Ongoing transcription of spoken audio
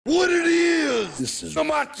What it is. This is the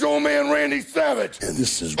Macho Man Randy Savage. And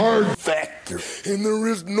this is Hard Factor. And there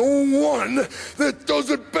is no one that does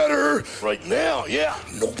it better right now. Yeah,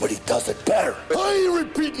 nobody does it better. I ain't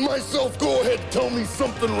repeating myself. Go ahead, tell me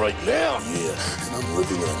something right now. Yeah, and I'm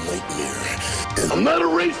living in a nightmare. And I'm not a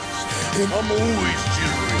racist. And I'm always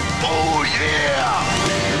cheering. Oh, yeah.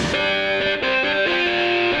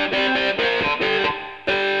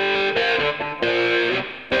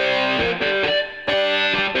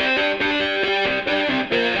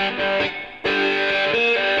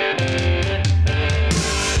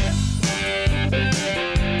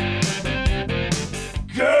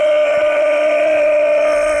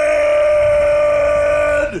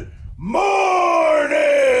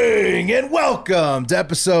 Welcome to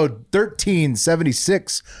episode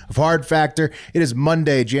 1376 of Hard Factor. It is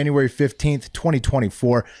Monday, January 15th,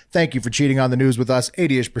 2024. Thank you for cheating on the news with us.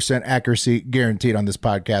 80-ish% accuracy guaranteed on this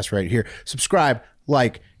podcast right here. Subscribe,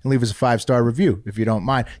 like, and leave us a 5-star review if you don't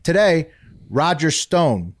mind. Today, Roger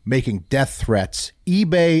Stone making death threats,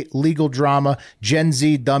 eBay legal drama, Gen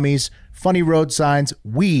Z dummies, funny road signs,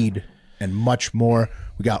 weed, and much more.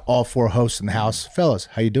 We got all four hosts in the house. Fellas,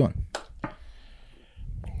 how you doing?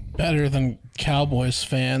 Better than Cowboys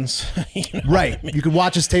fans. Right. I mean? You can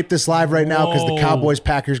watch us tape this live right now because the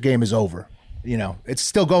Cowboys-Packers game is over. You know, it's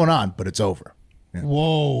still going on, but it's over. Yeah.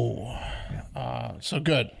 Whoa. So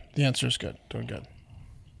good. The answer is good. Doing good.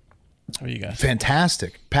 How are you guys?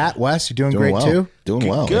 Fantastic. Pat, Wes, you doing great well. too? Doing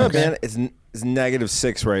well. Good, man. It's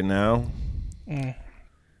 -6 right now. In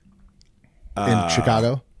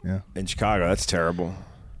Chicago? Yeah. In Chicago. That's terrible.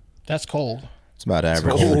 That's cold. It's about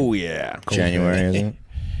average. Oh, yeah. January, isn't it?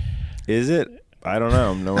 Is it? I don't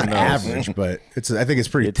know. No one knows. Average, but I think it's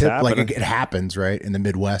pretty like it happens, right? In the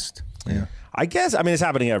Midwest. Yeah. I guess, I mean, it's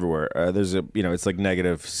happening everywhere. There's a, you know, it's like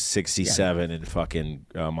 -67 in fucking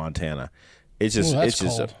Montana. It's just, it's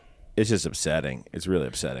just upsetting. It's really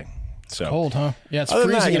upsetting. So cold, huh? Yeah, it's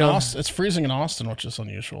freezing in Austin. It's freezing in Austin, which is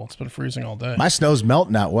unusual. It's been freezing all day. My snow's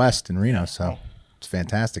melting out west in Reno, so it's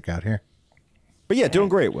fantastic out here. But yeah, doing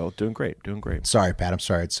great, Will. Doing great. Sorry, Pat. I'm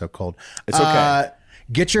sorry it's so cold. It's okay.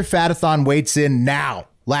 Get your Fatathon weights in now.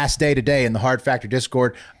 Last day today in the Hard Factor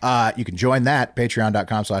Discord. You can join that,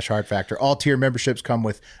 patreon.com/Hard Factor. All tier memberships come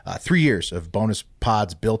with 3 years of bonus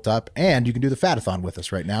pods built up, and you can do the Fatathon with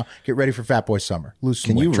us right now. Get ready for Fat Boy Summer. Lose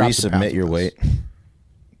some weight. Can you resubmit your weight?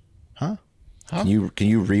 Huh? Can you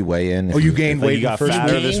re-weigh in? You gained weight. You got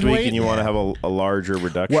fatter this week and you want to have a larger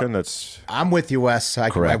reduction? I'm with you, Wes.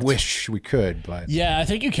 I wish we could, but yeah, I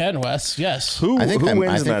think you can, Wes. Yes. Who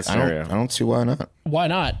wins in that scenario? I don't see why not. Why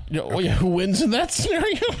not? Okay. Who wins in that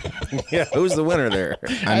scenario? Yeah, who's the winner there?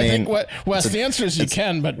 I mean, think Wes, the answer is you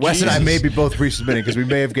can, but Wes and I may be both resubmitting because we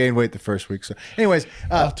may have gained weight the first week. So, anyways,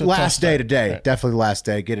 last day today, definitely the last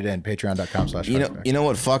day. Get it in, patreon.com/. You know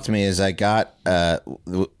what fucked me is I got the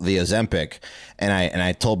Ozempic, and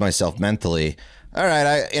I told myself mentally, all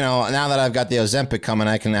right, now that I've got the Ozempic coming,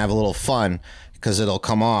 I can have a little fun because it'll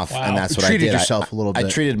come off. Wow. And that's what I did. You treated yourself a little bit. I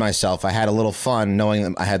treated myself. I had a little fun knowing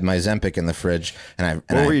that I had my Ozempic in the fridge. What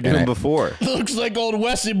were you doing before? Looks like old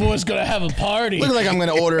Wesley boy's going to have a party. Looks like I'm going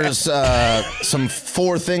to order some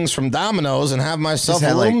 4 things from Domino's and have myself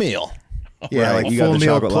a little meal. Yeah, right. You got the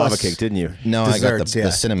chocolate lava cake, didn't you? No, desserts, I got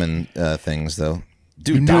the cinnamon things, though.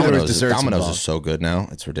 Dude, Domino's is so good now.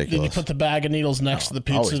 It's ridiculous. Did you put the bag of needles next to the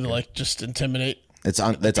pizza to like just intimidate? It's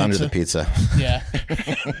under the pizza. Yeah.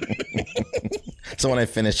 So when I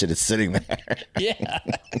finish it, it's sitting there. Yeah.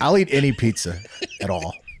 I'll eat any pizza at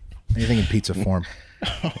all. Anything in pizza form.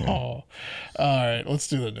 Oh. All right, let's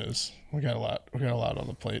do the news. We got a lot on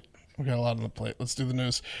the plate. Let's do the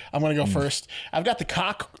news. I'm going to go first. I've got the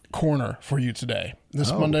cock corner for you today.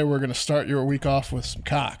 This Monday, we're going to start your week off with some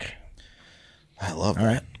cock. I love that.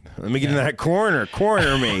 Right. Let me get in that corner.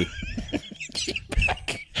 Corner me.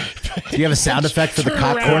 Do you have a sound effect for the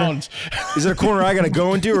cock corner? Is it a corner I got to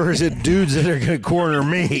go into, or is it dudes that are going to corner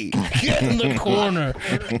me? Get in the corner.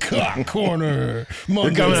 Cock corner.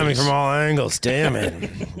 Mondays. They're coming at me from all angles. Damn it.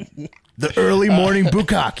 The early morning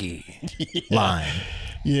bukkake line.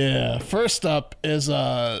 Yeah. First up is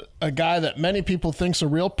a guy that many people think's a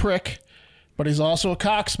real prick, but he's also a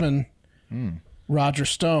cocksman. Roger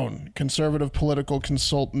Stone, conservative political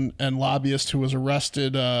consultant and lobbyist who was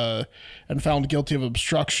arrested and found guilty of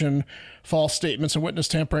obstruction, false statements, and witness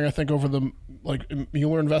tampering, I think, over the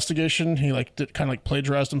Mueller investigation. He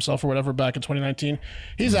plagiarized himself or whatever back in 2019.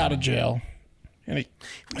 He's out of jail. And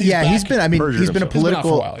he's been. I mean, he's been a political. He's been out for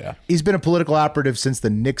a while, He's been a political operative since the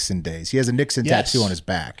Nixon days. He has a Nixon tattoo on his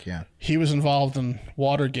back. Yeah, he was involved in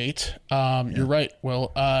Watergate. You're right,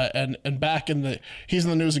 Will. And back he's in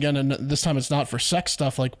the news again, and this time it's not for sex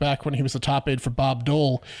stuff like back when he was the top aide for Bob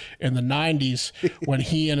Dole in the '90s, when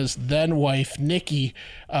he and his then wife Nikki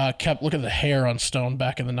kept. Look at the hair on Stone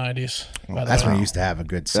back in the '90s. That's when he used to have a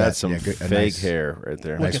good set. That's some fake hair right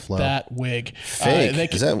there. Look at that wig.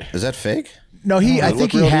 Fake? Is that fake? No, I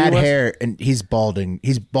think he had hair, and he's balding.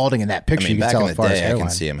 He's balding in that picture. I mean, you can back tell in the day, I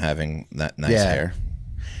can see him having that nice hair.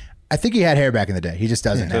 I think he had hair back in the day. He just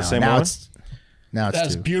doesn't now. Now it's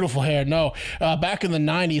that's beautiful hair. No, back in the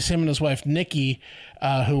 '90s, him and his wife Nikki,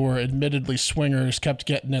 who were admittedly swingers, kept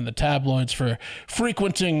getting in the tabloids for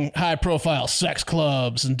frequenting high-profile sex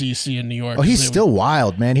clubs in D.C. and New York. Oh, he's still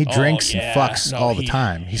wild, man. He drinks and fucks all the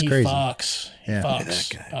time. He's crazy. Fucks. He fucks.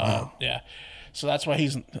 That guy. Wow. Yeah. So that's why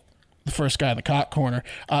he's the first guy in the cock corner.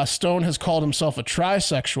 Stone has called himself a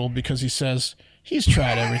trisexual because he says he's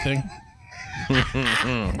tried everything.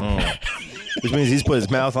 Which means he's put his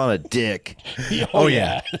mouth on a dick. Oh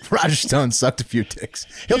yeah. Roger Stone sucked a few dicks.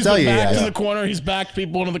 He'll tell you. Back in the corner. He's backed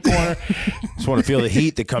people into the corner. Just want to feel the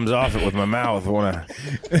heat that comes off it with my mouth.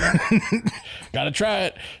 Gotta try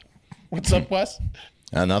it. What's up, Wes?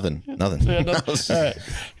 Nothing. Yeah, all right.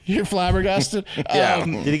 You're flabbergasted. Yeah.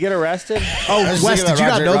 Did he get arrested? Oh, Wes, did you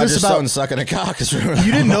not know this about Stone sucking a cock?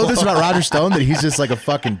 You didn't know this about Roger Stone, that he's just like a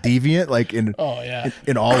fucking deviant, like in all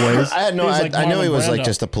ways. I had no. I knew he was like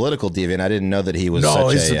just a political deviant. I didn't know that he was. No,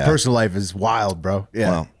 his personal life is wild, bro.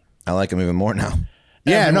 Yeah, well, I like him even more now.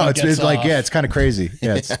 Yeah, everyone it's like it's kind of crazy.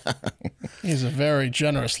 Yeah, he's a very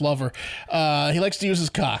generous lover. He likes to use his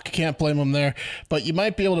cock. Can't blame him there. But you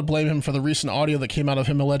might be able to blame him for the recent audio that came out of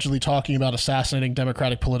him allegedly talking about assassinating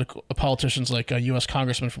Democratic politicians like a U.S.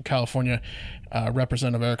 Congressman from California,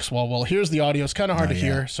 Representative Eric Swalwell. Here's the audio. It's kind of hard to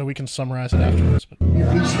hear, so we can summarize it afterwards. But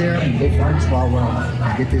reach there and go find Swalwell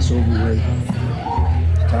and get this over with.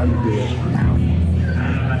 It's time to do it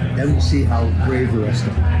now. Then we'll see how brave the rest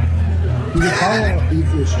of them.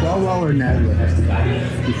 Either Swalwell or Nadler has to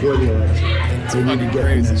die before the election. So we need to get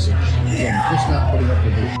the message. Yeah, just not putting up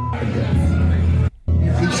with this again.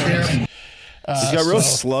 He's there. He's got real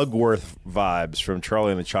Slugworth vibes from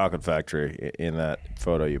Charlie and the Chocolate Factory in that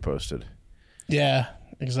photo you posted. Yeah,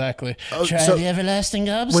 exactly. Try the everlasting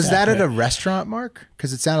gobstopper. Was that at a restaurant, Mark?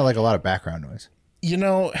 Because it sounded like a lot of background noise. You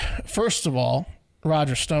know, first of all,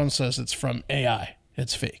 Roger Stone says it's from AI.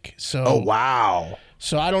 It's fake. So. Oh, wow.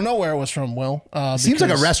 So I don't know where it was from, Will. Seems like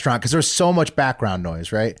a restaurant because there's so much background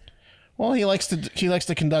noise, right? Well, he likes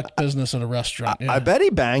to conduct business at a restaurant. Yeah. I bet he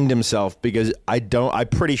banged himself because I'm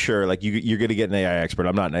pretty sure, like you're going to get an AI expert.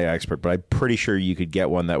 I'm not an AI expert, but I'm pretty sure you could get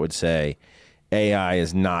one that would say AI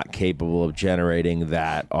is not capable of generating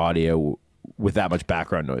that audio with that much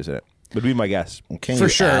background noise in it. Would be my guess. For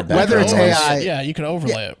sure. Whether it's AI. Yeah, you can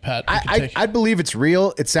overlay it, Pat. I believe it's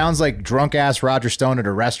real. It sounds like drunk ass Roger Stone at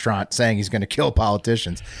a restaurant saying he's going to kill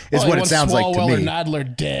politicians is what it sounds like to me. Swalwell or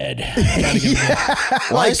Nadler dead.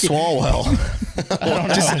 Why Swalwell?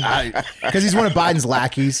 Because he's one of Biden's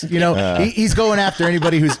lackeys. You know, he's going after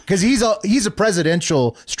anybody because he's a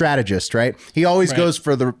presidential strategist, right? He always goes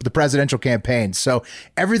for the presidential campaign. So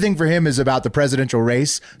everything for him is about the presidential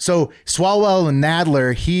race. So Swalwell and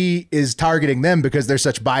Nadler, he is targeting them because they're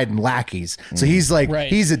such Biden lackeys. So he's like,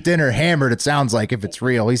 he's at dinner hammered, it sounds like, if it's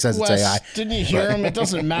real. He says it's AI. Didn't you hear him? It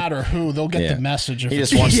doesn't matter who. They'll get the message. He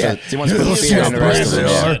just wants to put fear in the rest of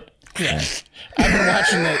the Yeah. I've been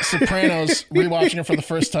watching The Sopranos, rewatching it for the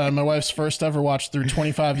first time. My wife's first ever watch through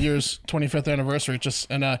 25 years, 25th anniversary.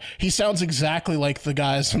 And he sounds exactly like the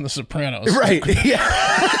guys in The Sopranos. Right. Yeah.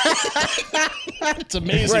 It's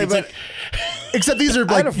amazing. Right, but except these are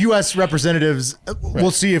like U.S. representatives.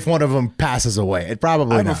 We'll see if one of them passes away. It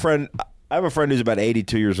probably I have a friend who's about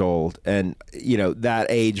 82 years old, and you know that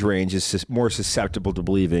age range is more susceptible to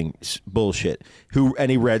believing bullshit. And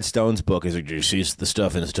he read Stone's book. He's like, "Do you see the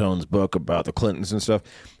stuff in Stone's book about the Clintons and stuff?"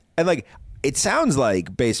 And like, it sounds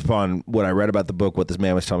like, based upon what I read about the book, what this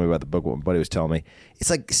man was telling me about the book, what my buddy was telling me, it's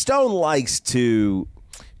like Stone likes to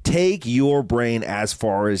take your brain as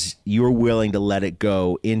far as you're willing to let it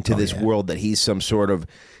go into this world that he's some sort of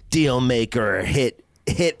deal maker, hit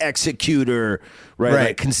executor, right?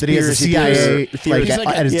 Like conspiracy CIA theory. He's like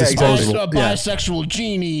at his disposal. A bisexual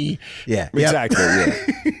genie. Yeah, exactly. Yeah.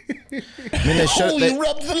 I mean, you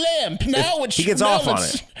rubbed the lamp. Now he gets off on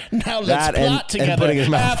it. Now let's plot together. And putting his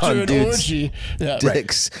mouth on dudes' orgy. Yeah.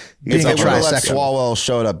 Dicks. If they would have let Swalwell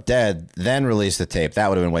showed up dead, then release the tape, that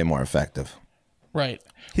would have been way more effective. Right.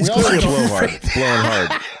 He's clearly blowing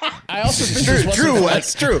hard. I also think this wasn't True, from,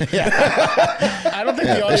 Wes. True. I don't think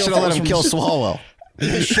the audio They should have let was him from- kill Swalwell.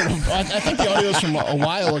 I think the audio was from a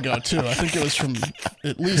while ago too. I think it was from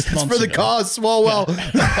at least months For the ago. cause, Swalwell.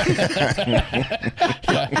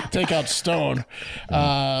 Yeah, take out Stone.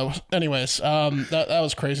 Anyways, that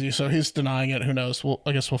was crazy. So he's denying it. Who knows?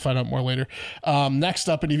 I guess we'll find out more later. Next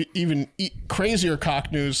up, and even crazier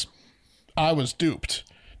cock news. I was duped.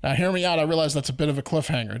 Now, hear me out. I realize that's a bit of a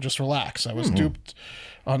cliffhanger. Just relax. I was duped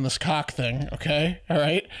on this cock thing. Okay, all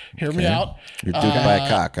right. Hear me out. You're duped by a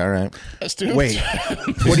cock. All right. Duped. Wait,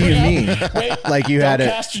 what do you mean? Wait, Like you don't had it?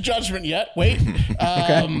 cast your judgment yet. Wait.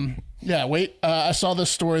 Yeah, wait. I saw this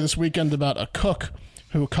story this weekend about a cook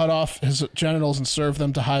who cut off his genitals and served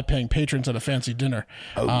them to high-paying patrons at a fancy dinner.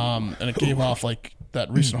 And it gave off like that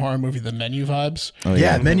recent horror movie, The Menu vibes. Oh,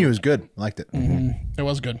 Yeah, menu is good. Liked it. It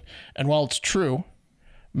was good. And while it's true,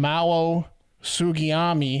 Mao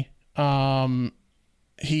Sugiyami,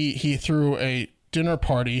 he threw a dinner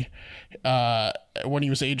party when he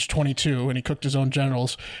was age 22, and he cooked his own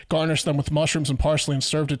genitals, garnished them with mushrooms and parsley, and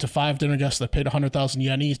served it to 5 dinner guests that paid 100,000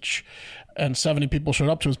 yen each. And 70 people showed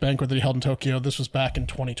up to his banquet that he held in Tokyo. This was back in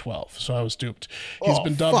 2012, so I was duped. He's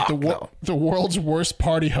been dubbed the world's worst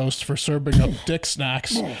party host for serving up dick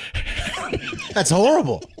snacks. That's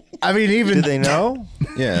horrible. I mean, even Did they know?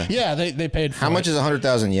 Yeah. Yeah, they paid for How much is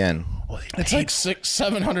 100,000 yen? It's like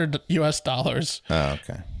 $700 US Oh,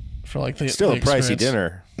 okay. for like the Still the a pricey experience.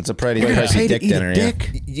 dinner. It's a pretty Pay pricey to dick eat a dinner.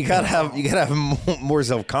 dick? You gotta have more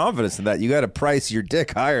self confidence than that. You gotta price your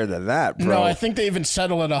dick higher than that, bro. No, I think they even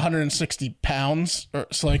settled at 160 pounds. Or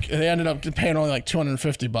so like they ended up paying only like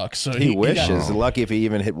 $250. So he wishes. got- Lucky if he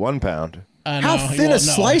even hit 1 pound. I How know, thin well, of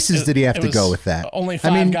slices did he have it to was go with that? Only I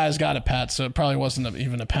 5 mean- guys got it, Pat. So it probably wasn't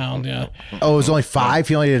even a pound. Yeah. Oh, it was only 5.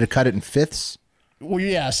 He only had to cut it in fifths. Well,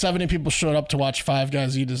 yeah. 70 people showed up to watch 5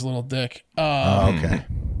 guys eat his little dick. Okay.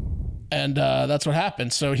 And that's what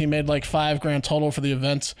happened. So he made like $5,000 total for the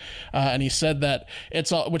event, and he said that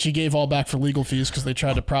it's all, which he gave all back for legal fees because they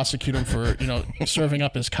tried to prosecute him for serving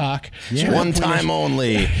up his cock. So One time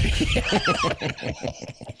only.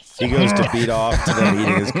 He goes to beat off to them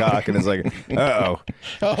eating his cock and is like, uh-oh.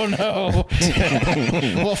 Oh no!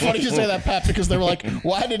 Well, funny you say that, Pat, because they were like,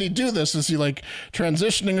 "Why did he do this? Is he like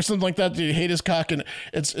transitioning or something like that? Did he hate his cock?" And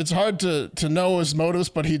it's hard to know his motives,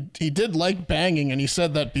 but he did like banging, and he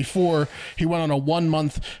said that before he went on a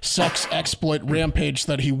 1-month sex exploit rampage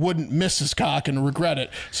that he wouldn't miss his cock and regret it.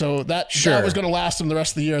 So that was going to last him the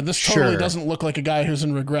rest of the year. This totally doesn't look like a guy who's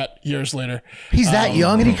in regret years later. He's that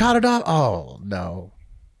young and he caught it off? Oh, no.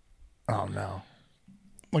 Oh, no.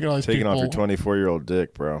 Look at all these Taking people. off your 24-year-old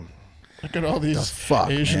dick, bro. Look at all these fuck,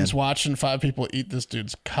 Asians man? watching 5 people eat this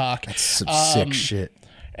dude's cock. That's some sick shit.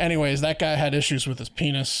 Anyways, that guy had issues with his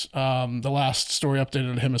penis. The last story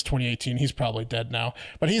updated on him is 2018. He's probably dead now.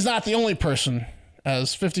 But he's not the only person,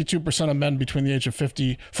 as 52% of men between the age of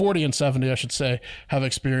 40 and 70, I should say, have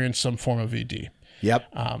experienced some form of ED.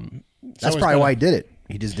 Yep. That's probably why he did it.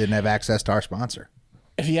 He just didn't have access to our sponsor.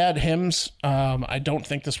 If he had Hims, I don't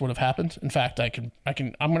think this would have happened. In fact, I'm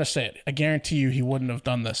going to say it. I guarantee you he wouldn't have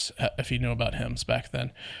done this if he knew about Hims back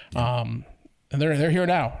then. And they're here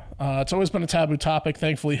now. It's always been a taboo topic.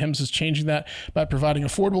 Thankfully, Hims is changing that by providing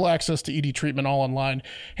affordable access to ED treatment all online.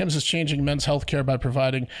 Hims is changing men's health care by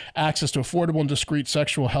providing access to affordable and discreet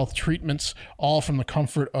sexual health treatments, all from the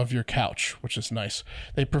comfort of your couch, which is nice.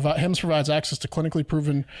 Hims provides access to clinically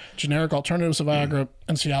proven generic alternatives to Viagra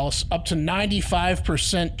and Cialis, up to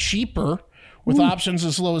 95% cheaper, with options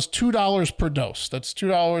as low as $2 per dose. That's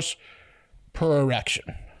 $2 per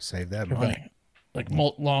erection. Save that money. Like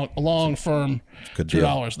long firm, Good deal.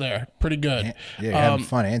 $2 there. Pretty good. Yeah, you're having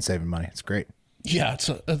fun and saving money. It's great. Yeah,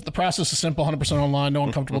 the process is simple, 100% online, no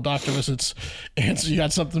uncomfortable doctor visits. And so you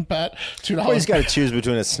got something, Pat? $2. Well, he's got to choose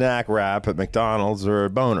between a snack wrap at McDonald's or a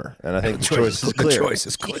boner. And I think the choice is clear. The choice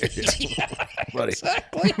is clear. Buddy.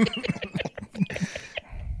 Exactly.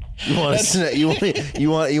 You want a snack? You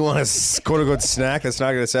want a quote unquote snack that's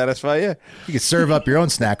not going to satisfy you? You could serve up your own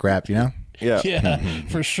snack wrap, you know? Yeah. Yeah,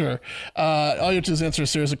 for sure. All you have to do is answer a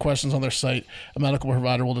series of questions on their site. A medical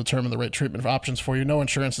provider will determine the right treatment options for you. No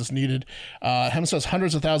insurance is needed. Hims has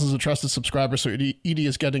hundreds of thousands of trusted subscribers, so ED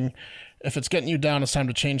is getting... If it's getting you down, it's time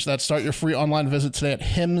to change that. Start your free online visit today at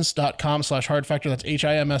hims.com/hardfactor. That's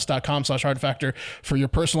HIMS.com/hardfactor for your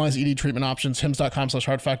personalized ED treatment options.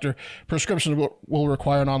 Hims.com/hardfactor. Prescription will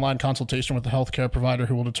require an online consultation with the healthcare provider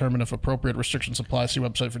who will determine if appropriate restrictions apply. See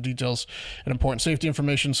website for details and important safety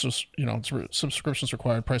information. So, subscriptions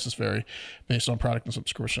required. Prices vary based on product and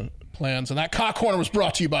subscription plans. And that Cock Corner was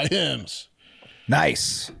brought to you by Hims.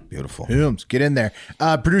 Nice. Beautiful. Hims, get in there.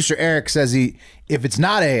 Producer Eric says if it's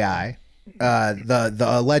not AI, The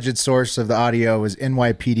alleged source of the audio was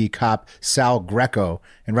NYPD cop Sal Greco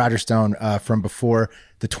and Roger Stone from before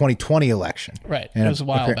the 2020 election. Right. And it was a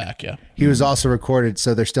while back, yeah. He was also recorded,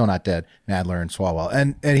 so they're still not dead, Nadler and Swalwell.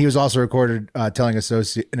 And he was also recorded telling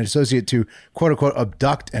an associate to, quote unquote,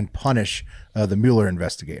 abduct and punish the Mueller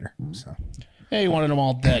investigator. So, yeah, he wanted them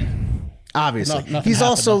all dead. Obviously. Nothing He's happened,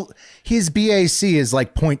 also, though. his BAC is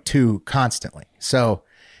like 0.2 constantly. So,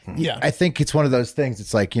 Yeah. I think it's one of those things.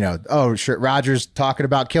 It's like, oh, sure, Roger's talking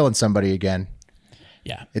about killing somebody again.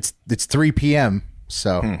 Yeah. It's 3 p.m.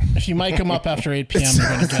 So If you mic him up after 8 p.m.,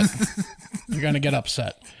 you're gonna get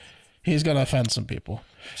upset. He's gonna offend some people.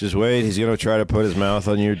 Just wait. He's going to try to put his mouth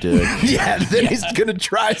on your dick. yeah, then he's gonna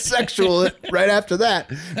try sexual it right after that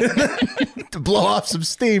to blow off some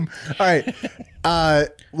steam. All right,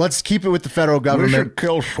 let's keep it with the federal government.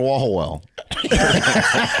 kill Swalwell.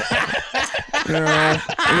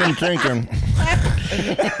 I've been thinking.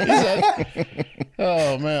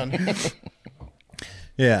 Oh man.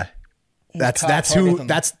 Yeah. That's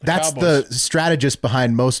the Cowboys. strategist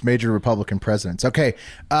behind most major Republican presidents. Okay,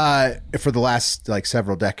 for the last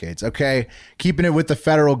several decades. Okay, keeping it with the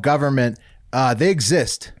federal government, they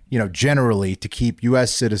exist, generally to keep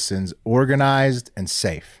U.S. citizens organized and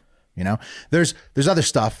safe. There's other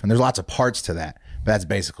stuff and there's lots of parts to that, but that's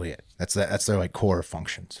basically it. That's their core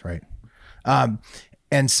functions, right?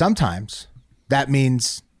 And sometimes that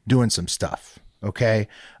means doing some stuff. Okay.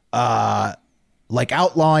 Like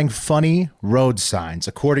outlawing funny road signs.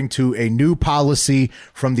 According to a new policy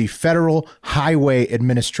from the Federal Highway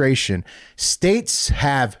Administration, states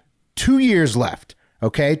have 2 years left,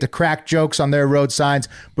 okay, to crack jokes on their road signs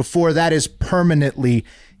before that is permanently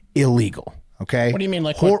illegal, okay? What do you mean,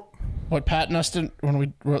 like what Pat Nustin when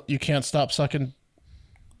we wrote "You Can't Stop Sucking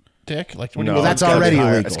Dick"? Like, what do you mean? that's already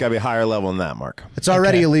illegal. It's got to be higher level than that, Mark. It's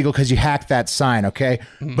already illegal because you hacked that sign, okay?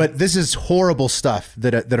 But this is horrible stuff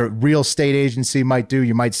that a real state agency might do.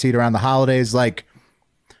 You might see it around the holidays. Like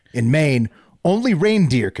in Maine, only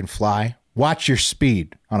reindeer can fly. Watch your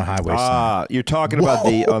speed on a highway sign. You're talking about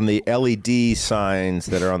on the LED signs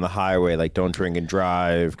that are on the highway, like "Don't drink and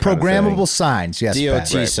drive." Programmable signs, yes.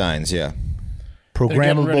 DOT Pat. signs, yeah. They're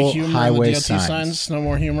getting rid of Programmable humor in highway the DOT signs. No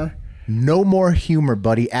more humor. No more humor,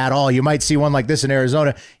 buddy, at all. You might see one like this in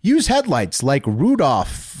Arizona. Use headlights like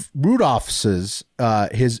Rudolph. Rudolph uses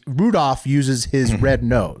his red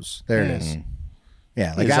nose. There it is.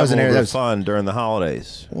 Yeah, like I was in Arizona. That was fun during the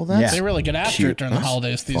holidays. Well, that's They really get after it during the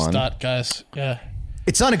holidays. These dot guys. Yeah.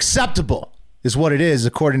 It's unacceptable, is what it is,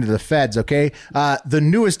 according to the feds. Okay, the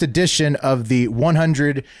newest edition of the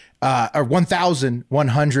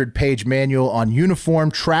 1,100 page manual on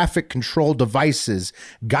uniform traffic control devices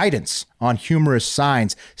guidance on humorous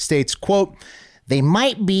signs states, quote, "They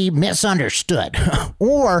might be misunderstood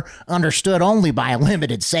or understood only by a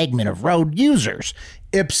limited segment of road users.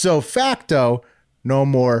 Ipso facto, no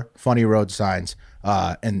more funny road signs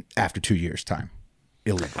and after 2 years' time.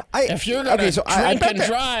 Illegal." If you're gonna drink and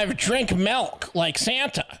drive, drink milk like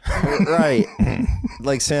Santa. Right.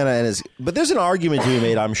 Like Santa and his. But there's an argument to be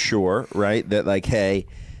made, I'm sure, right? That hey,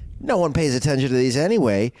 no one pays attention to these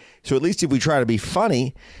anyway. So at least if we try to be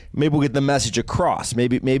funny, maybe we'll get the message across.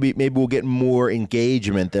 Maybe we'll get more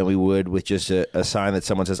engagement than we would with just a sign that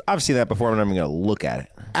someone says, "I've seen that before, I'm not even going to look at it."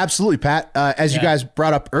 Absolutely, Pat. As you guys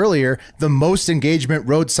brought up earlier, the most engagement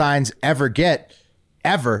road signs ever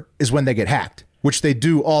is when they get hacked, which they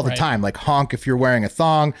do all the time. Like honk if you're wearing a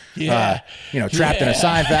thong, trapped in a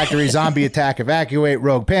sign factory, zombie attack, evacuate,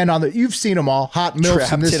 rogue panda on the. You've seen them all. Hot milfs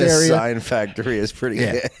Trapped in this in a area. sign factory is pretty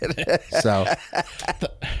good. So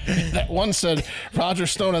That one said Roger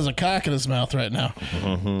Stone has a cock in his mouth right now.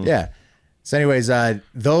 yeah. So anyways,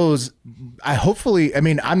 those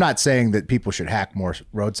I'm not saying that people should hack more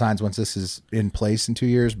road signs once this is in place in 2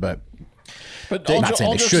 years, but I'm not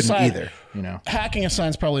saying they shouldn't either. Hacking a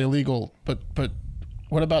sign's probably illegal, but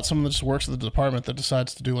what about someone that just works at the department that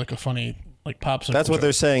decides to do like a funny popsicle? That's what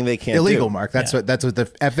they're saying they can't illegal, do. Mark. That's what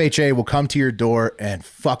the FHA will come to your door and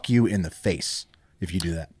fuck you in the face if you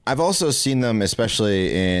do that. I've also seen them,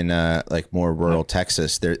 especially in more rural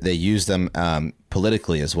Texas. They use them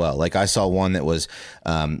politically as well. Like I saw one that was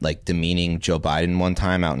demeaning Joe Biden one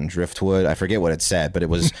time out in Driftwood. I forget what it said, but it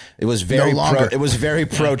was very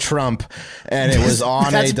pro Trump, and it was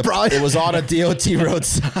on it was on a DOT road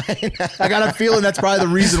sign. I got a feeling that's probably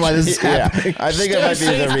the reason why this is happening. I think it might be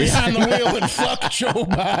the reason. Behind the wheel and fuck Joe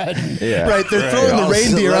Biden. Yeah, right. They're throwing the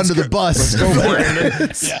reindeer under the bus. Let's go,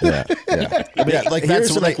 Brandon. Yeah, like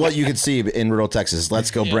that's like what you could see in rural Texas. Let's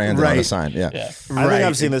go, Brandon, on a sign. Yeah. I think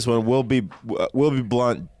I've seen this one. We'll be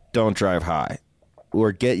blunt. Don't drive high,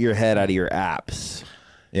 or get your head out of your apps.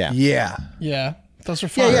 Yeah. Yeah. Those are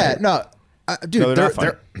fun. Yeah. No, Dude, No, they're not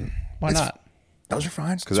fine. Why not? Those are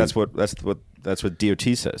fine. Because that's what DOT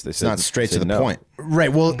says. They It's not straight to the no. point.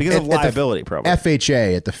 Right. Well, Because of liability, probably.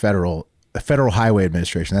 FHA at the Federal Highway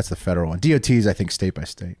Administration. That's the federal one. DOT is, I think, state by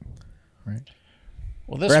state. Right.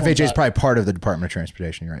 Well, Or this FHA is one's probably part of the Department of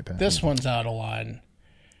Transportation. You're right, Pat. This one's out of line.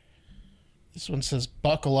 This one says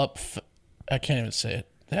buckle up. I can't even say it.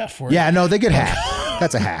 The F word. Yeah, no, they get hacked.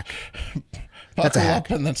 That's a hack. That's a Buckle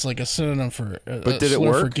hack. up, and that's like a synonym for. But did it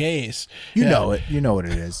slur for work? gays. You Yeah. know it. You know what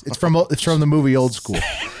it is. It's from the movie Old School.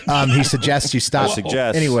 He suggests you stop.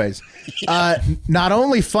 Suggests. Anyways, not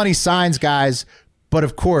only funny signs, guys, but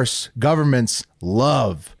of course, governments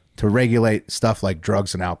love to regulate stuff like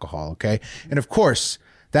drugs and alcohol. Okay, and of course,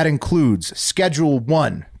 that includes Schedule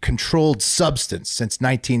 1 controlled substance since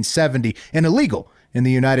 1970 and illegal in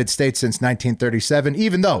the United States since 1937,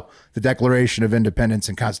 even though the Declaration of Independence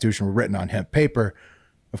and Constitution were written on hemp paper.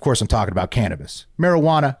 Of course, I'm talking about cannabis,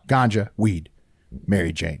 marijuana, ganja, weed,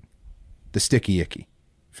 Mary Jane, the sticky icky.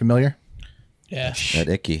 Familiar? Yeah. That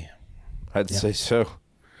icky. I'd say so.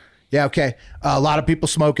 Yeah, okay. A lot of people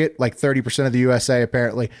smoke it, like 30% of the USA,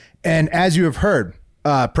 apparently. And as you have heard,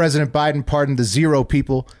 President Biden pardoned the 0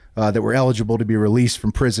 people that were eligible to be released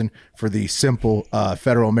from prison for the simple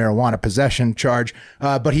federal marijuana possession charge.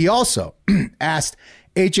 But he also asked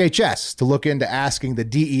HHS to look into asking the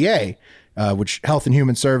DEA, which Health and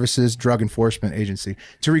Human Services Drug Enforcement Agency,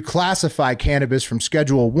 to reclassify cannabis from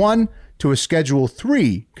Schedule 1 to a Schedule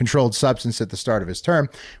 3 controlled substance at the start of his term,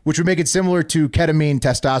 which would make it similar to ketamine,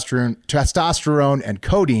 testosterone, and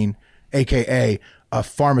codeine, aka a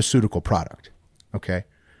pharmaceutical product. Okay.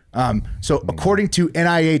 So according to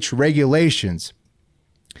NIH regulations,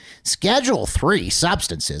 Schedule 3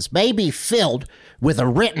 substances may be filled with a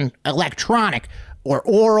written, electronic, or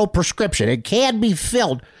oral prescription and can be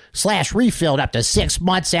filled/refilled up to 6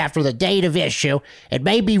 months after the date of issue and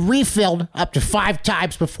may be refilled up to 5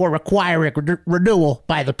 times before requiring renewal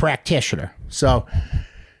by the practitioner. so,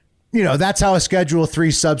 that's how a Schedule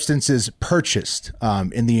 3 substance is purchased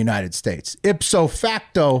in the United States. Ipso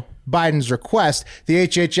facto, Biden's request, the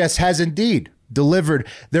HHS has indeed delivered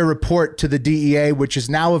their report to the DEA, which is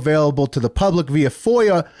now available to the public via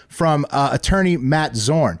FOIA from attorney Matt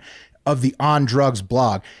Zorn of the On Drugs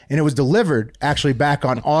blog. And it was delivered actually back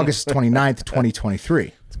on August 29th,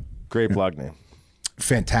 2023. Great blog name.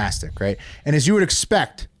 Fantastic, right? And as you would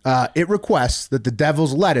expect, it requests that the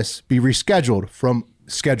devil's lettuce be rescheduled from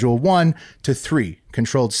Schedule 1 to 3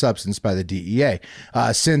 controlled substance by the DEA,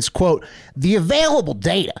 since, quote, the available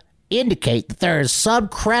data indicate that there is some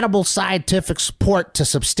credible scientific support to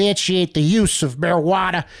substantiate the use of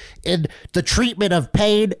marijuana in the treatment of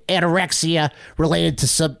pain, anorexia, related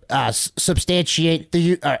to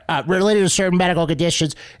related to certain medical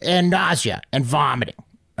conditions, and nausea and vomiting.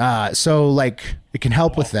 So, like, it can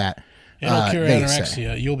help with that. It'll cure they anorexia.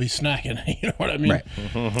 say. You'll be snacking. You know what I mean?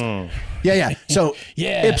 Right. Yeah. So,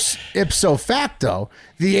 Yeah. ipso facto,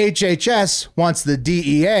 the HHS wants the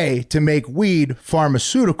DEA to make weed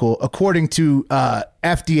pharmaceutical according to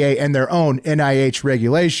FDA and their own NIH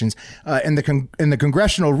regulations. And the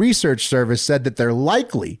Congressional Research Service said that they're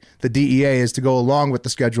likely the DEA is to go along with the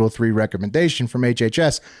Schedule 3 recommendation from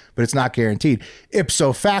HHS, but it's not guaranteed.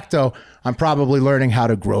 Ipso facto, I'm probably learning how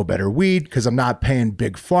to grow better weed because I'm not paying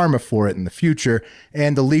big pharma for it in the future.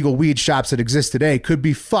 And the legal weed shops that exist today could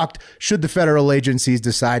be fucked should the federal agencies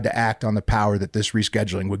decide to act on the power that this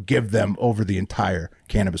rescheduling would give them over the entire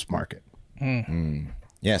cannabis market.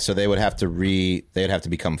 Yeah, so they would have to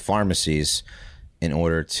become pharmacies in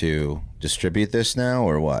order to distribute this now,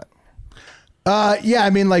 or what? Yeah, I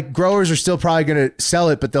mean, like, growers are still probably going to sell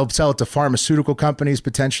it, but they'll sell it to pharmaceutical companies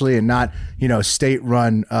potentially, and not,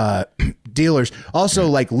 state-run dealers. Also,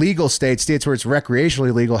 like, legal states where it's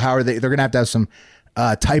recreationally legal, how are they? They're going to have some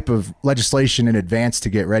type of legislation in advance to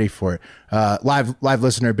get ready for it. Live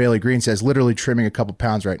listener Bailey Green says, literally trimming a couple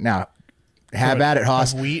pounds right now. Have at it,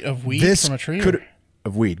 Haas. Of weed This from a tree?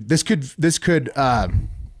 of weed. This could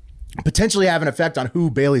potentially have an effect on who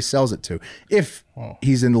Bailey sells it to, if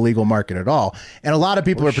he's in the legal market at all. And a lot of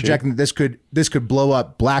people are projecting that this could blow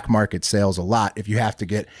up black market sales a lot if you have to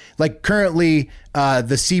get, like, currently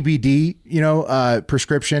the CBD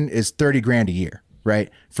prescription is $30,000 a year, right,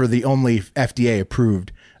 for the only FDA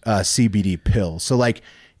approved CBD pill. So, like,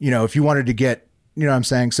 if you wanted to get, what I'm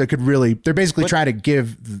saying, so it could really, they're basically trying to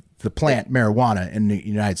give the plant marijuana in the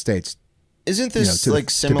United States. Isn't this to like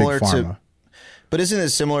big similar to? pharma. But isn't it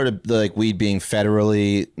similar to like weed being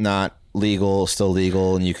federally not still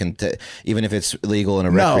legal, and you can even if it's legal in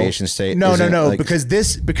a recreation state. No, like,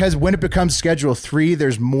 because when it becomes Schedule 3,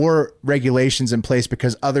 there's more regulations in place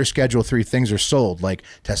because other Schedule 3 things are sold, like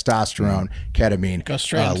testosterone, ketamine, Go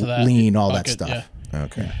straight into that lean, all that bucket, stuff. yeah.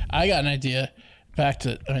 Okay. I got an idea. Back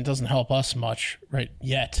to, I mean, it doesn't help us much right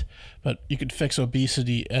yet, but you could fix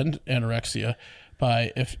obesity and anorexia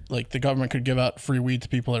by if like the government could give out free weed to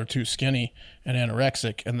people that are too skinny and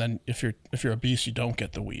anorexic, and then if you're obese, you don't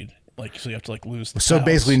get the weed. Like, so you have to like lose the So pounds.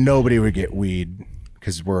 basically, nobody would get weed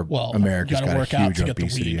because America's you gotta got work a out huge to get the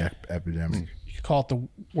obesity weed. epidemic. You could call it the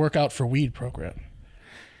Workout for Weed program.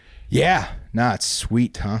 Yeah, nah, it's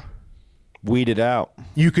sweet, huh? Weed it out.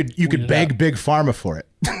 You could it beg out. Big Pharma for it.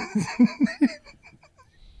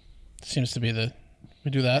 Seems to be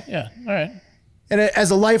we do that. Yeah. All right. And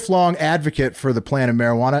as a lifelong advocate for the plan of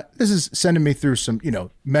marijuana, this is sending me through some,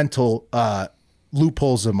 mental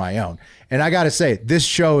loopholes of my own. And I got to say, this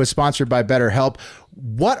show is sponsored by BetterHelp.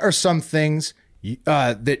 What are some things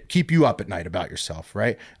that keep you up at night about yourself,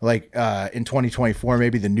 right? Like in 2024,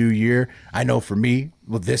 maybe the new year. I know for me,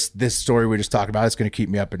 with this story we just talked about, it's going to keep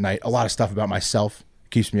me up at night. A lot of stuff about myself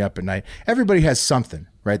keeps me up at night. Everybody has something,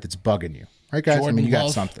 right, that's bugging you. Right, guys? Jordan you got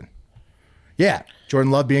Love. something. Yeah,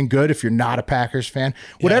 Jordan Love being good if you're not a Packers fan.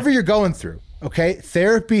 Whatever you're going through, okay?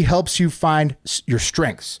 Therapy helps you find your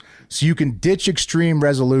strengths so you can ditch extreme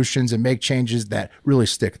resolutions and make changes that really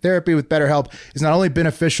stick. Therapy with BetterHelp is not only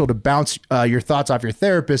beneficial to bounce your thoughts off your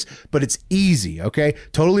therapist, but it's easy, okay?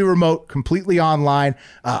 Totally remote, completely online.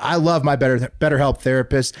 I love my BetterHelp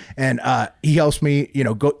therapist, and he helps me,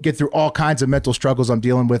 get through all kinds of mental struggles I'm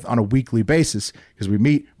dealing with on a weekly basis because we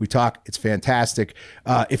meet, we talk. It's fantastic.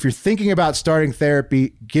 If you're thinking about starting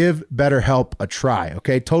therapy, give BetterHelp a try,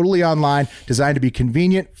 okay? Totally online, designed to be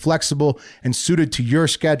convenient, flexible, and suited to your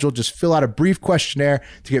schedule. Just fill out a brief questionnaire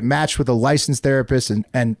to get matched with a licensed therapist,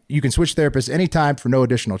 and you can switch therapists anytime for no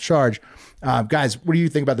additional charge. Guys, what do you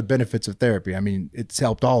think about the benefits of therapy? I mean, it's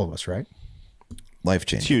helped all of us, right? Life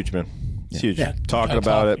changing. It's huge, man. It's huge. Yeah. Talking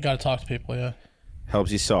about You it got to talk to people. Yeah.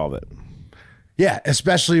 helps you solve it. Yeah,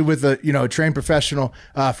 especially with a trained professional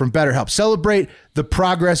from BetterHelp. Celebrate the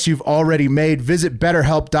progress you've already made. Visit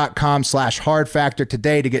BetterHelp.com/hardfactor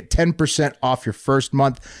today to get 10% off your first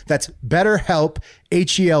month. That's BetterHelp,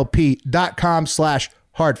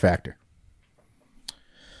 HELP.com/hardfactor.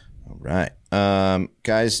 All right.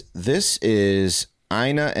 Guys, this is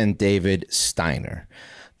Ina and David Steiner.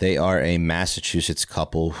 They are a Massachusetts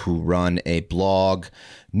couple who run a blog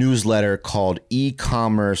newsletter called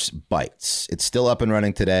E-Commerce Bites. It's still up and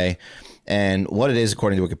running today. And what it is,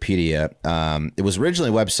 according to Wikipedia, it was originally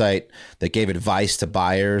a website that gave advice to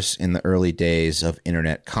buyers in the early days of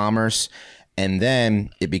internet commerce. And then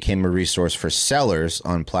it became a resource for sellers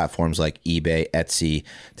on platforms like eBay, Etsy,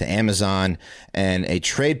 to Amazon, and a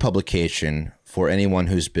trade publication for anyone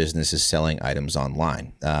whose business is selling items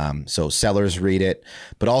online. So sellers read it,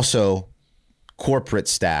 but also corporate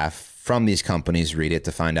staff from these companies read it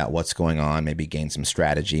to find out what's going on, maybe gain some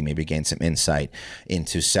strategy, maybe gain some insight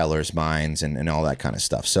into sellers' minds and all that kind of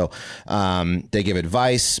stuff. So they give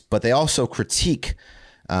advice, but they also critique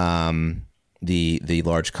the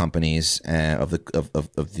large companies and the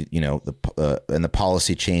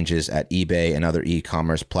policy changes at eBay and other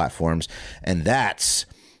e-commerce platforms, and that's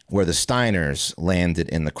where the Steiners landed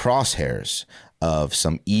in the crosshairs of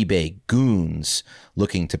some eBay goons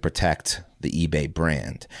looking to protect the eBay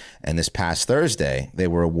brand. And this past Thursday, they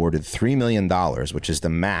were awarded $3 million, which is the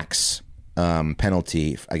max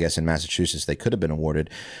penalty, I guess, in Massachusetts they could have been awarded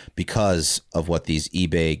because of what these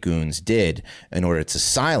eBay goons did in order to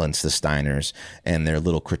silence the Steiners and their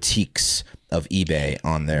little critiques of eBay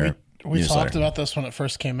on their We newsletter. talked about this when it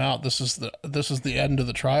first came out. This is the end of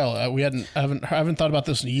the trial. I haven't thought about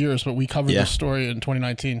this in years, but we covered this story in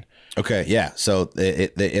 2019. Okay, yeah. So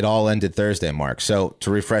it all ended Thursday, Mark. So to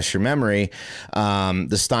refresh your memory, the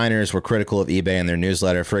Steiners were critical of eBay in their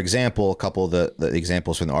newsletter. For example, a couple of the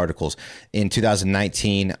examples from the articles. In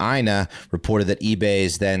 2019, Ina reported that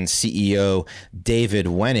eBay's then CEO, David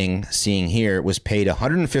Wenning, seeing here, was paid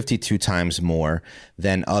 152 times more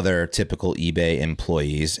than other typical eBay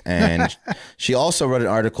employees. And she also wrote an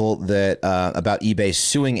article that about eBay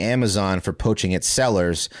suing Amazon for poaching its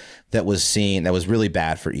sellers that was really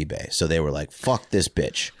bad for eBay. So they were like, fuck this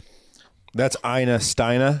bitch. That's Ina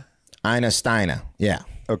Steiner. Ina Steiner. Yeah.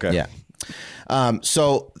 Okay. Yeah.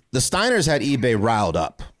 So the Steiners had eBay riled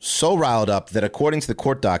up, so riled up that according to the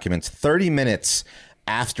court documents, 30 minutes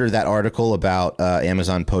after that article about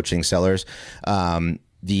Amazon poaching sellers,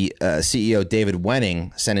 the CEO, David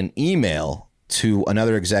Wenning, sent an email to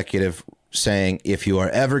another executive saying, if you are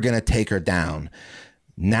ever going to take her down,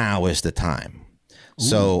 now is the time. Ooh.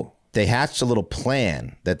 So they hatched a little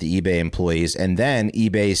plan that the eBay employees and then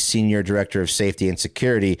eBay's senior director of safety and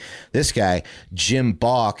security, this guy, Jim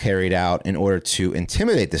Baugh, carried out in order to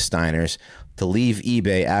intimidate the Steiners to leave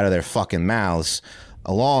eBay out of their fucking mouths,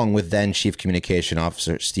 along with then Chief Communication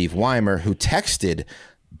Officer Steve Weimer, who texted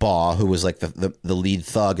Baugh, who was like the lead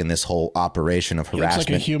thug in this whole operation of harassment. He looks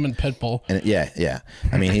like a human pit bull. And yeah.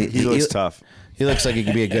 I mean, he looks tough. He looks like he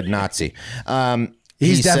could be a good Nazi.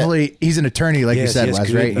 He's an attorney, like you said,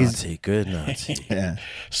 Wes, right? Good Nazi. Yeah.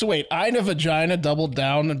 So wait, Ina Vagina doubled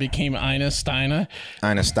down and became Ina Steiner?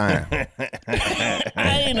 Ina Steiner.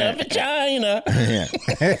 Ina Vagina.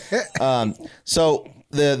 Yeah. So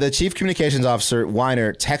the Chief Communications Officer,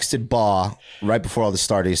 Weiner, texted Baugh right before all this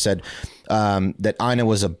started. He said that Ina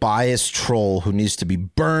was a biased troll who needs to be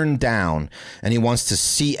burned down, and he wants to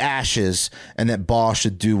see ashes, and that Baugh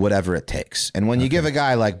should do whatever it takes. And when you give a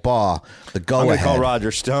guy like Baugh the go-ahead... call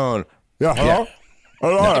Roger Stone. Yeah, hello?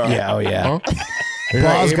 Yeah, oh yeah.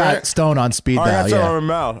 Baugh's got Stone on speed dial. Yeah. In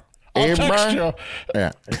my mouth. I'll text you.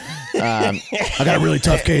 Yeah. I got a really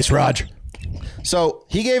tough case, Raj. So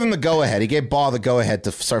he gave him the go-ahead. He gave Baugh the go-ahead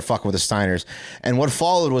to start fucking with the Steiners. And what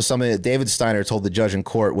followed was something that David Steiner told the judge in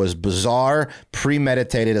court was bizarre,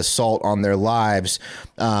 premeditated assault on their lives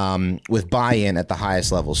with buy-in at the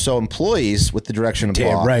highest levels. So employees, with the direction of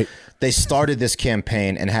Baugh, they started this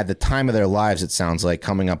campaign and had the time of their lives, it sounds like,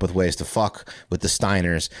 coming up with ways to fuck with the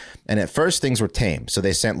Steiners. And at first, things were tame. So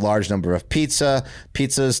they sent large number of pizzas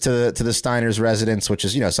to the Steiners' residence, which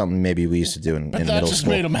is, something maybe we used to do in middle school. That just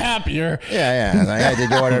made them happier. Yeah. Like, did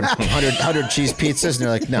you order 100 cheese pizzas? And they're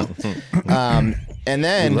like, no. And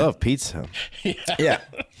then... We love pizza. Yeah.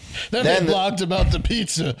 Then they blogged about the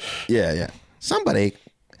pizza. Yeah. Somebody...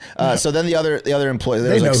 so then the other employee,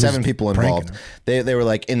 there was like 7 people involved. They were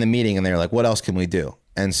like in the meeting and they were like, what else can we do?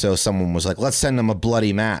 And so someone was like, let's send him a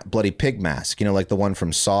bloody pig mask, like the one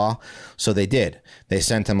from Saw. So they did. They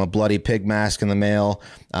sent him a bloody pig mask in the mail.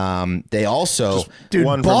 They also... Dude,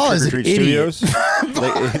 one from Trick or Treat Studios.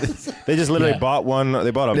 They just literally bought one. They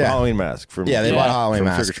bought a Halloween mask from... Yeah, they bought a Halloween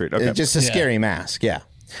mask. Trick or Treat. Okay. It's just a scary mask, yeah.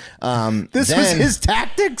 This was his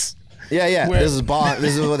tactics? Yeah. This is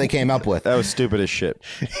what they came up with. That was stupid as shit.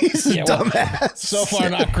 He's a dumbass. So far,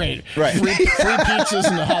 not great. Right. Free pizzas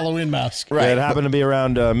and a Halloween mask. Right. Yeah, it happened to be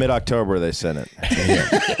around mid-October they sent it.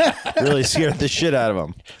 Really scared the shit out of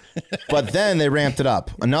them. But then they ramped it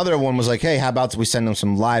up. Another one was like, hey, how about we send them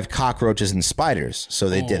some live cockroaches and spiders? So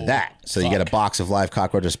they did that. So you get a box of live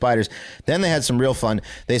cockroaches, spiders. Then they had some real fun.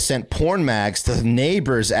 They sent porn mags to the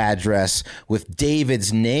neighbor's address with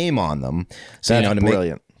David's name on them. So, That's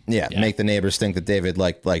brilliant. Make the neighbors think that David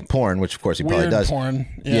liked porn, which of course he Weird probably does. Porn.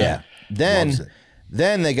 Yeah.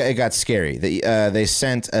 Then it got scary. They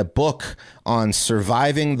sent a book on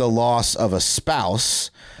surviving the loss of a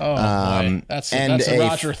spouse. Oh, boy. That's a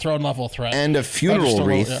Roger throne level threat. And a funeral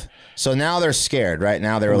wreath. Yeah. So now they're scared, right?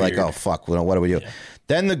 Now they're like, oh, fuck, what do we do? Yeah.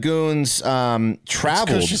 Then the goons traveled.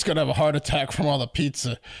 Because she's going to have a heart attack from all the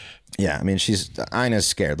pizza. Yeah, I mean, Ina's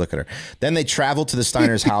scared. Look at her. Then they traveled to the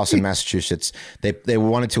Steiner's house in Massachusetts. They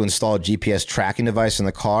wanted to install a GPS tracking device in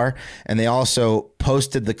the car, and they also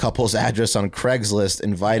posted the couple's address on Craigslist,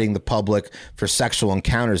 inviting the public for sexual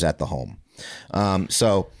encounters at the home.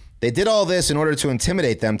 So they did all this in order to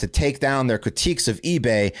intimidate them to take down their critiques of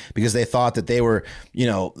eBay because they thought that they were,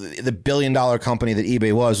 the billion-dollar company that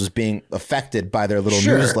eBay was being affected by their little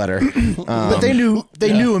newsletter. But they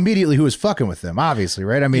knew immediately who was fucking with them, obviously,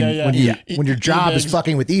 right? I mean, when your job is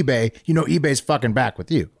fucking with eBay, eBay's fucking back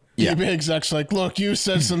with you. Yeah. eBay exec's like, look, you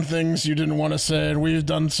said some things you didn't want to say, and we've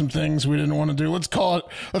done some things we didn't want to do. Let's call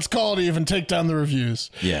it even. Take down the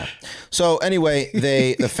reviews. Yeah. So anyway,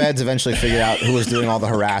 the feds eventually figured out who was doing all the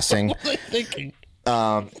harassing. What were they thinking?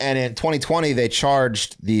 And in 2020, they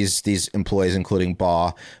charged these employees, including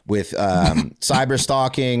Baugh, with cyber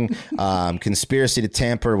stalking, conspiracy to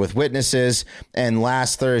tamper with witnesses, and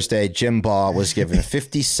last Thursday, Jim Baugh was given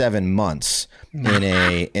 57 months in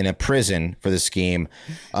a prison for the scheme.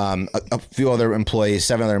 A few other employees,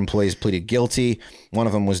 7 other employees pleaded guilty. One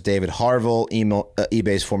of them was David Harville,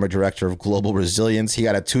 eBay's former director of global resilience. He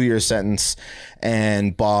got a 2-year sentence,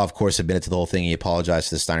 and Baugh, of course, admitted to the whole thing. He apologized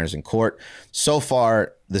to the Steiners in court. So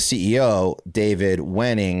far, the CEO, David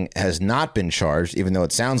Wenning, has not been charged, even though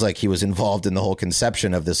it sounds like he was involved in the whole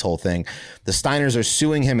conception of this whole thing. The Steiners are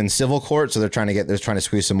suing him in civil court, so they're trying to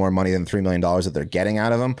squeeze some more money than $3 million that they're getting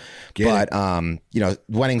out of him.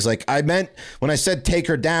 Wenning's like, when I said take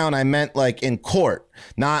her down, I meant like in court.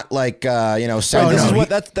 Not like That's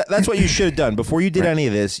what you should have done before you did any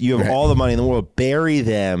of this. You have all the money in the world. Bury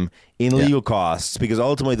them in legal costs, because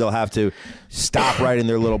ultimately they'll have to stop writing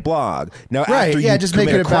their little blog. Now, after you just commit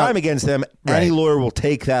make it a crime about against them, any lawyer will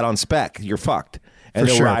take that on spec. You're fucked, and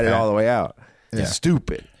they'll ride it all the way out. Yeah. It's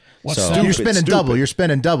stupid. You're spending double. You're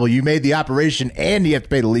spending double. You made the operation, and you have to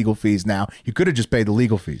pay the legal fees now. You could have just paid the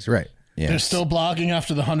legal fees, right? Yeah. They're still blogging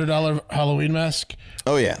after the $100 Halloween mask.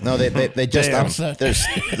 Oh yeah, no, they just they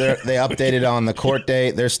updated on the court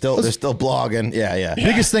date. They're still blogging. Yeah.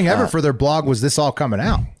 Biggest thing ever for their blog was this all coming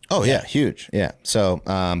out. Oh yeah, huge. Yeah. So,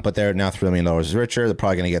 but they're now $3 million richer. They're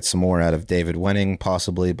probably going to get some more out of David Wenning,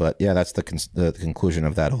 possibly. But yeah, that's the conclusion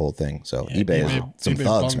of that whole thing. So eBay is some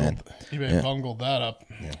thugs, man. eBay bungled that up.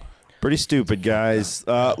 Yeah. Pretty stupid, guys.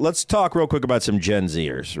 Let's talk real quick about some Gen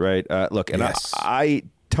Zers, right? Look, and I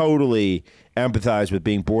totally empathize with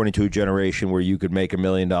being born into a generation where you could make $1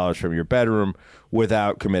 million from your bedroom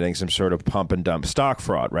without committing some sort of pump and dump stock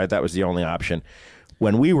fraud, right? That was the only option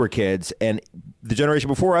when we were kids. And the generation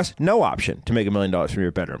before us, no option to make $1 million from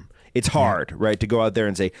your bedroom. It's hard, right, to go out there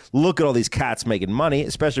and say, look at all these cats making money,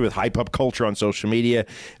 especially with hype up culture on social media.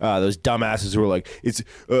 Those dumbasses who are like, "It's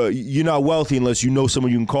you're not wealthy unless you know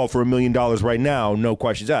someone you can call for $1 million right now, no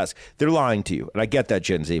questions asked." They're lying to you, and I get that,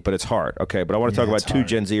 Gen Z, but it's hard. Okay, but I want to talk about two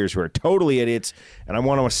Gen Zers who are totally idiots, and I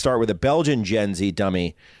want to start with a Belgian Gen Z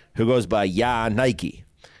dummy who goes by Nike,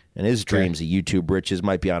 and his dreams of YouTube riches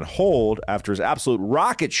might be on hold after his absolute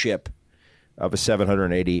rocket ship of a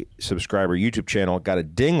 780 subscriber YouTube channel got a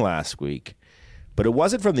ding last week. But it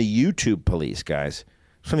wasn't from the YouTube police, guys. It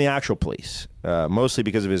was from the actual police, mostly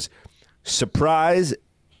because of his Surprise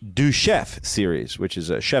du Chef series, which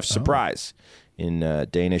is a chef's surprise in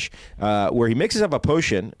Danish, where he mixes up a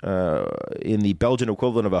potion in the Belgian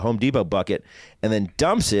equivalent of a Home Depot bucket and then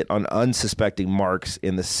dumps it on unsuspecting marks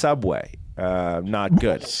in the subway. Not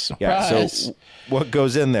good. Surprise. Yeah. So what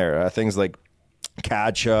goes in there? Things like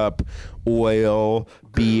ketchup, oil,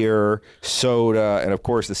 beer, soda, and of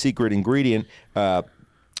course the secret ingredient,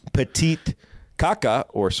 petite caca,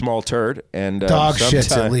 or small turd, and dog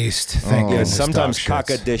shits at least. Thank you. Sometimes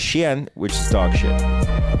caca de chien, which is dog shit.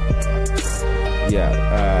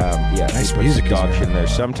 Yeah, nice puts music dog shit in there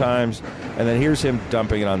sometimes, and then here's him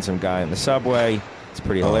dumping it on some guy in the subway. It's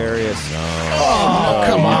pretty hilarious. Oh,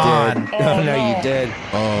 come on! No, you did.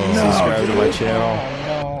 Subscribe to my channel.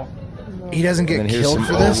 He doesn't get And then here's killed some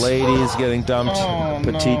for old this. ladies getting dumped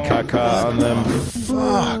petite caca on them.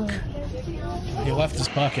 Fuck! He left his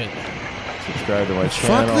bucket. Subscribe to my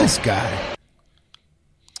channel. Fuck this guy.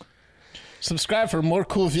 Subscribe for more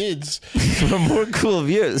cool vids. For more cool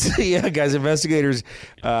views. Yeah, guys, investigators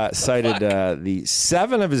cited the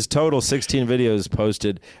 7 of his total 16 videos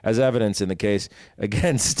posted as evidence in the case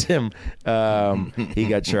against him. He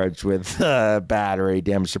got charged with battery,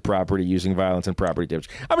 damage to property, using violence, and property damage.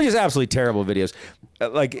 I mean, just absolutely terrible videos.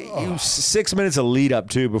 6 minutes of lead up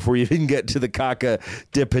to before you even get to the caca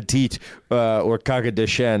de petite or caca de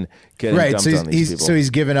chien getting dumped on these people. So he's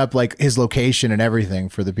given up like his location and everything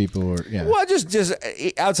for the people who are, Well, just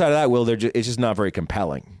outside of that, Will, it's just not very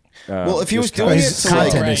compelling. Well, if he was doing it his to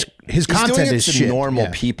content like, is his he's content doing it is to shit. normal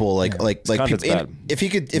Yeah. people, like content's people. bad. If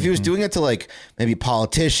he was doing it to like maybe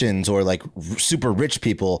politicians or like super rich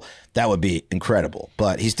people, that would be incredible.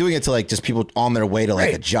 But he's doing it to like just people on their way to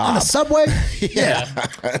like a job on the subway. Yeah,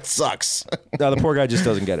 it sucks. No, the poor guy just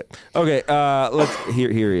doesn't get it. Okay,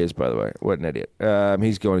 here he is, by the way. What an idiot.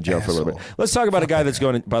 He's going to jail for a little bit. Let's talk about a guy that's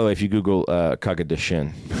going to, by the way, if you Google caca de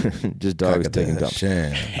chien, just dogs taking dumps. All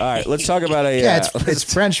right, let's talk about a... it's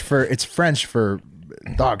French for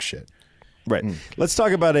dog shit. Right. Let's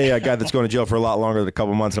talk about a guy that's going to jail for a lot longer than a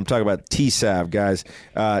couple months. I'm talking about T-Sav, guys.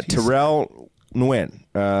 Terrell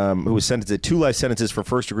Nguyen, who was sentenced to 2 life sentences for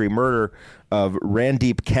first-degree murder of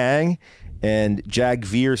Randeep Kang and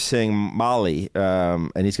Jagveer Singh Mali,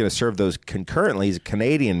 and he's going to serve those concurrently. He's a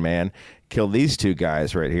Canadian man. Killed these 2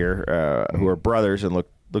 guys right here, who are brothers and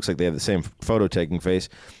looks like they have the same photo-taking face.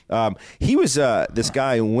 He was this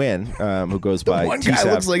guy Nguyen, who goes by One guy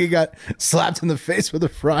T-Sav. looks like he got slapped in the face with a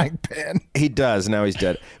frying pan. He does. Now he's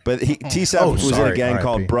dead. But T-Sav was in a gang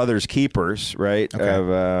called Brothers Keepers, right? Okay.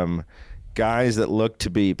 Of guys that look to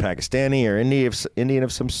be Pakistani or Indian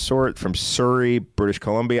of some sort, from Surrey, British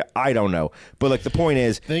Columbia. I don't know. But like the point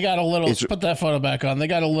is, They got a little. Put that photo back on. They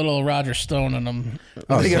got a little Roger Stone in them.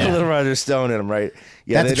 they got a little Roger Stone in them, right?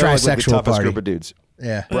 Yeah, That's they a don't look like the trisexual toughest party. group of dudes.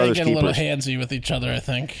 Yeah. They Brothers get a little Keepers. handsy with each other, I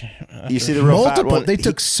think. You see the real fat one? They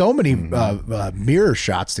took so many mirror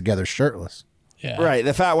shots together shirtless. Yeah. Right,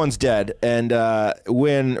 the fat one's dead, and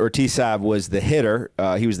Nguyen, or T-Sav, was the hitter.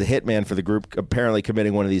 He was the hitman for the group, apparently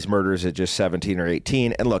committing one of these murders at just 17 or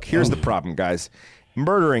 18. And look, here's the problem, guys.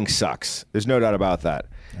 murdering sucks. There's no doubt about that.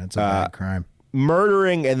 That's a bad crime.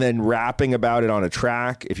 Murdering and then rapping about it on a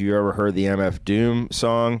track. If you ever heard the MF Doom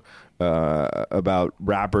song about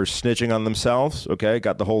rappers snitching on themselves, okay,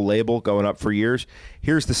 got the whole label going up for years.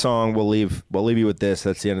 Here's the song. We'll leave you with this.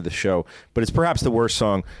 That's the end of the show. But it's perhaps the worst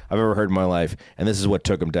song I've ever heard in my life, and this is what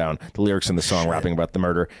took him down. The lyrics in the song rapping about the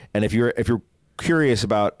murder. And if you're curious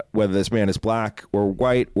about whether this man is black or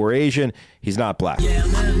white or Asian, he's not black. Yeah,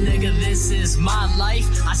 little nigga, this is my life.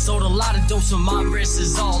 I sold a lot of dope, so my wrist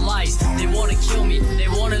is all ice. They wanna kill me, they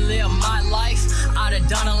wanna live my life. I'd have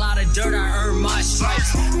done a lot of dirt, I earned my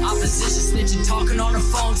stripes. Opposition snitching, talking on the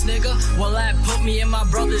phones, nigga. Well, that put me and my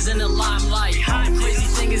brothers in the limelight. The crazy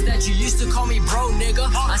thing is that you used to call me bro, nigga.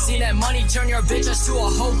 I seen that money turn your bitch ass to a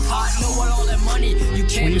whole pot. Know what all that money, you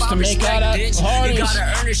can't buy respect, bitch. You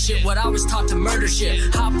gotta earn this shit, what I was taught to murder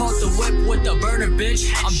shit. Hop out the whip with the burner, bitch.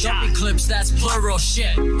 I'm dumping clips, that's plural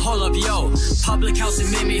shit. Hold up, yo. Public housing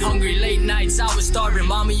made me hungry. Late nights, I was starving.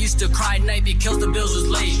 Mama used to cry at night because the bills was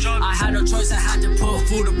late. I had no choice, I had to put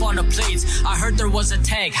food up on the plates. I heard there was a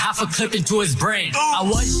tag, half a clip into his brain. I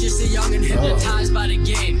was just a young and hypnotized by the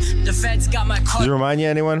game. The feds got my car. Does it remind you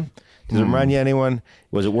of anyone? Does it remind you of anyone?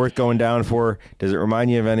 Was it worth going down for? Does it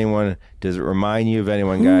remind you of anyone? Does it remind you of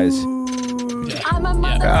anyone, guys? I'm a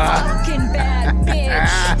motherfucking bad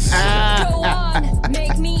bitch. Go on,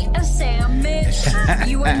 make me a sandwich.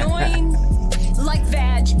 You annoying like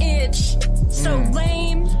vag itch. So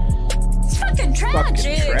lame. It's fucking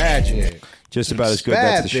tragic. Just about as good.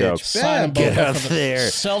 That's the show. Sign them Get both up up for the there.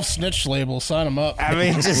 self-snitch label. Sign them up. I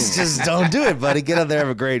mean, just don't do it, buddy. Get up there, have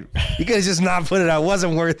a great. You could have just not put it out. It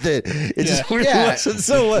wasn't worth it. It just really wasn't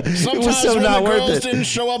so. It was so when not the worth girls it. didn't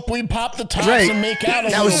show up, we pop the tops Right. and make out a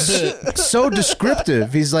That little was bit. so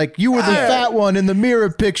descriptive. He's like, you were the fat one in the mirror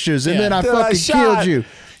pictures, and then I Then I fucking shot. killed you.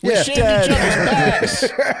 We shaved each other's backs.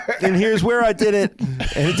 And here's where I did it.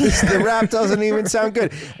 And the rap doesn't even sound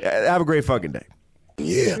good. Have a great fucking day.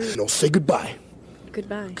 Yeah. No, say goodbye.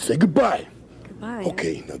 Goodbye. Say goodbye. Goodbye.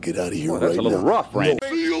 Okay, now get out of here Well, that's right a little now. rough, Randy. No.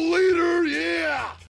 See you later.